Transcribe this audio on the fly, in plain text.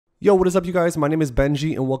Yo, what is up you guys? My name is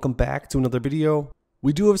Benji and welcome back to another video.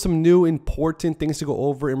 We do have some new important things to go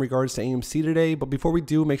over in regards to AMC today, but before we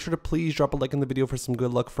do, make sure to please drop a like in the video for some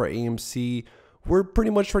good luck for AMC. We're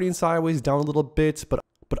pretty much trading sideways down a little bit, but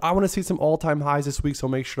I want to see some all-time highs this week, so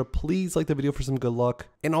make sure to please like the video for some good luck.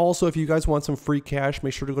 And also, if you guys want some free cash,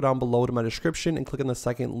 make sure to go down below to my description and click on the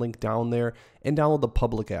second link down there and download the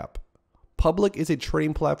Public app. Public is a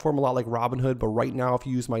trading platform a lot like Robinhood, but right now if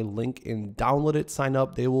you use my link and download it, sign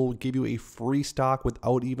up, they will give you a free stock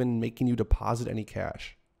without even making you deposit any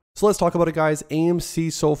cash. So let's talk about it, guys.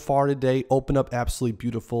 AMC so far today opened up absolutely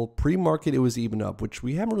beautiful. Pre-market it was even up, which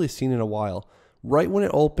we haven't really seen in a while. Right when it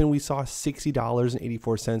opened, we saw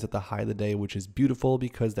 $60.84 at the high of the day, which is beautiful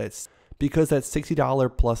because that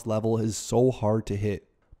 $60 plus level is so hard to hit.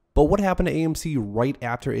 But what happened to AMC right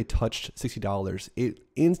after it touched $60? It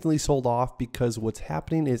instantly sold off because what's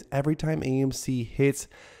happening is every time AMC hits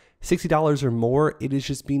 $60 or more, it is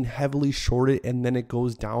just being heavily shorted and then it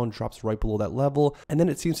goes down, drops right below that level. And then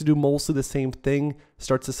it seems to do mostly the same thing,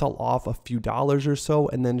 starts to sell off a few dollars or so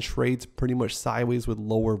and then trades pretty much sideways with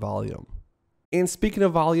lower volume. And speaking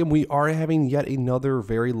of volume, we are having yet another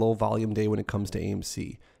very low volume day when it comes to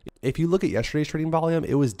AMC. If you look at yesterday's trading volume,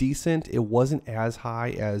 it was decent. It wasn't as high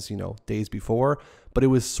as, days before, but it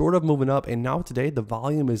was sort of moving up. And now today, the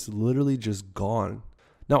volume is literally just gone.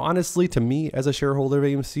 Now, honestly, to me, as a shareholder of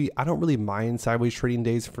AMC, I don't really mind sideways trading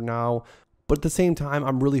days for now. But at the same time,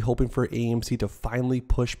 I'm really hoping for AMC to finally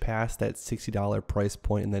push past that $60 price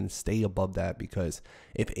point and then stay above that, because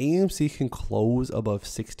if AMC can close above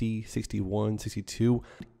 60, 61, 62,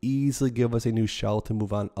 easily give us a new shell to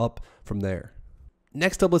move on up from there.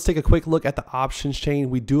 Next up, let's take a quick look at the options chain.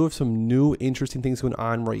 We do have some new interesting things going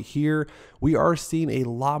on right here. We are seeing a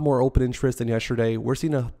lot more open interest than yesterday. We're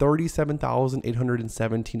seeing a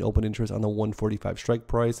 37,817 open interest on the 145 strike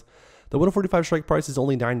price. The 145 strike price is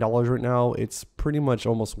only $9 right now. It's pretty much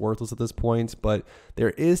almost worthless at this point, but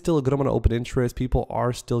there is still a good amount of open interest. People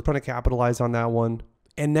are still trying to capitalize on that one.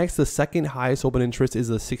 And next, the second highest open interest is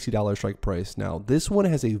the $60 strike price. Now, this one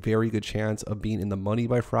has a very good chance of being in the money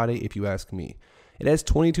by Friday, if you ask me. It has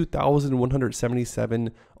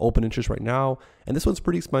 22,177 open interest right now, and this one's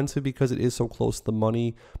pretty expensive because it is so close to the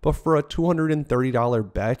money. But for a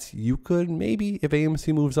 $230 bet, you could maybe, if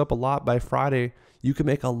AMC moves up a lot by Friday, you could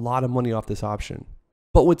make a lot of money off this option.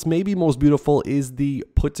 But what's maybe most beautiful is the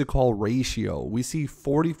put to call ratio. We see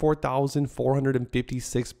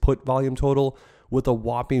 44,456 put volume total with a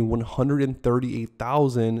whopping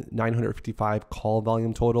 138,955 call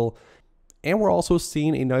volume total. And we're also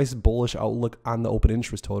seeing a nice bullish outlook on the open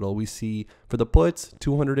interest total. We see for the puts,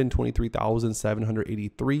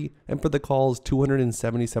 223,783, and for the calls,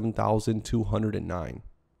 277,209.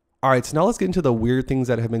 All right, so now let's get into the weird things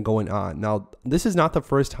that have been going on. Now, this is not the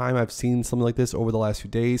first time I've seen something like this over the last few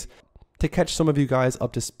days. To catch some of you guys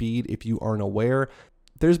up to speed, if you aren't aware,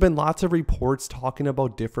 there's been lots of reports talking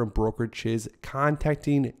about different brokerages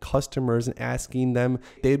contacting customers and asking them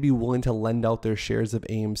if they'd be willing to lend out their shares of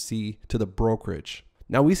AMC to the brokerage.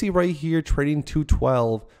 Now we see right here Trading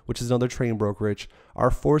 212, which is another trading brokerage,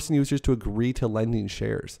 are forcing users to agree to lending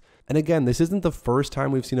shares. And again, this isn't the first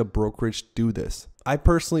time we've seen a brokerage do this. I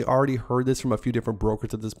personally already heard this from a few different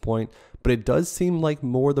brokers at this point, but it does seem like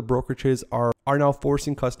more of the brokerages are now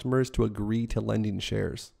forcing customers to agree to lending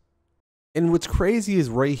shares. And what's crazy is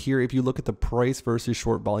right here, if you look at the price versus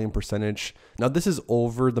short volume percentage. Now this is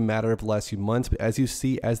over the matter of the last few months, but as you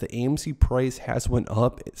see, as the AMC price has went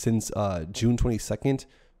up since June 22nd,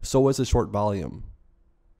 so has the short volume.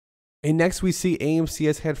 And next we see AMC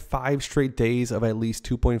has had 5 straight days of at least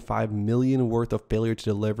 2.5 million worth of failure to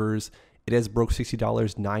delivers. It has broke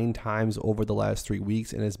 $60 9 times over the last 3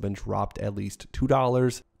 weeks and has been dropped at least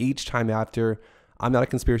 $2 each time after. I'm not a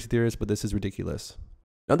conspiracy theorist, but this is ridiculous.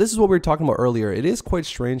 Now, this is what we were talking about earlier. It is quite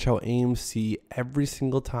strange how AMC, every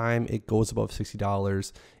single time it goes above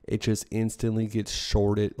 $60, it just instantly gets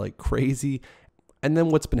shorted like crazy. And then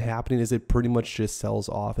what's been happening is it pretty much just sells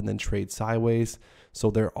off and then trades sideways. So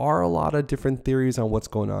there are a lot of different theories on what's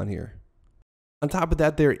going on here. On top of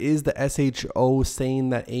that, there is the SHO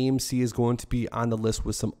saying that AMC is going to be on the list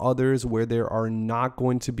with some others where there are not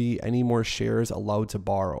going to be any more shares allowed to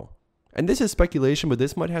borrow. And this is speculation, but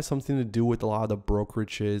this might have something to do with a lot of the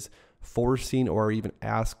brokerages forcing or even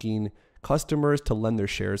asking customers to lend their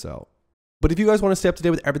shares out. But if you guys want to stay up to date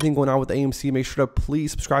with everything going on with AMC, make sure to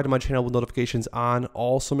please subscribe to my channel with notifications on.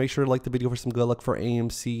 Also, make sure to like the video for some good luck for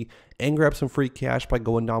AMC and grab some free cash by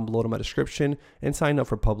going down below to my description and sign up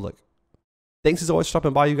for Public. Thanks as always for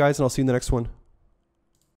stopping by, you guys, and I'll see you in the next one.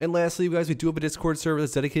 And lastly, you guys, we do have a Discord server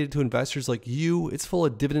that's dedicated to investors like you. It's full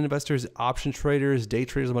of dividend investors, option traders, day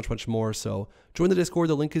traders, and much more. So join the Discord.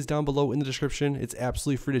 The link is down below in the description. It's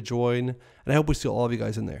absolutely free to join. And I hope we see all of you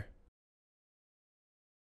guys in there.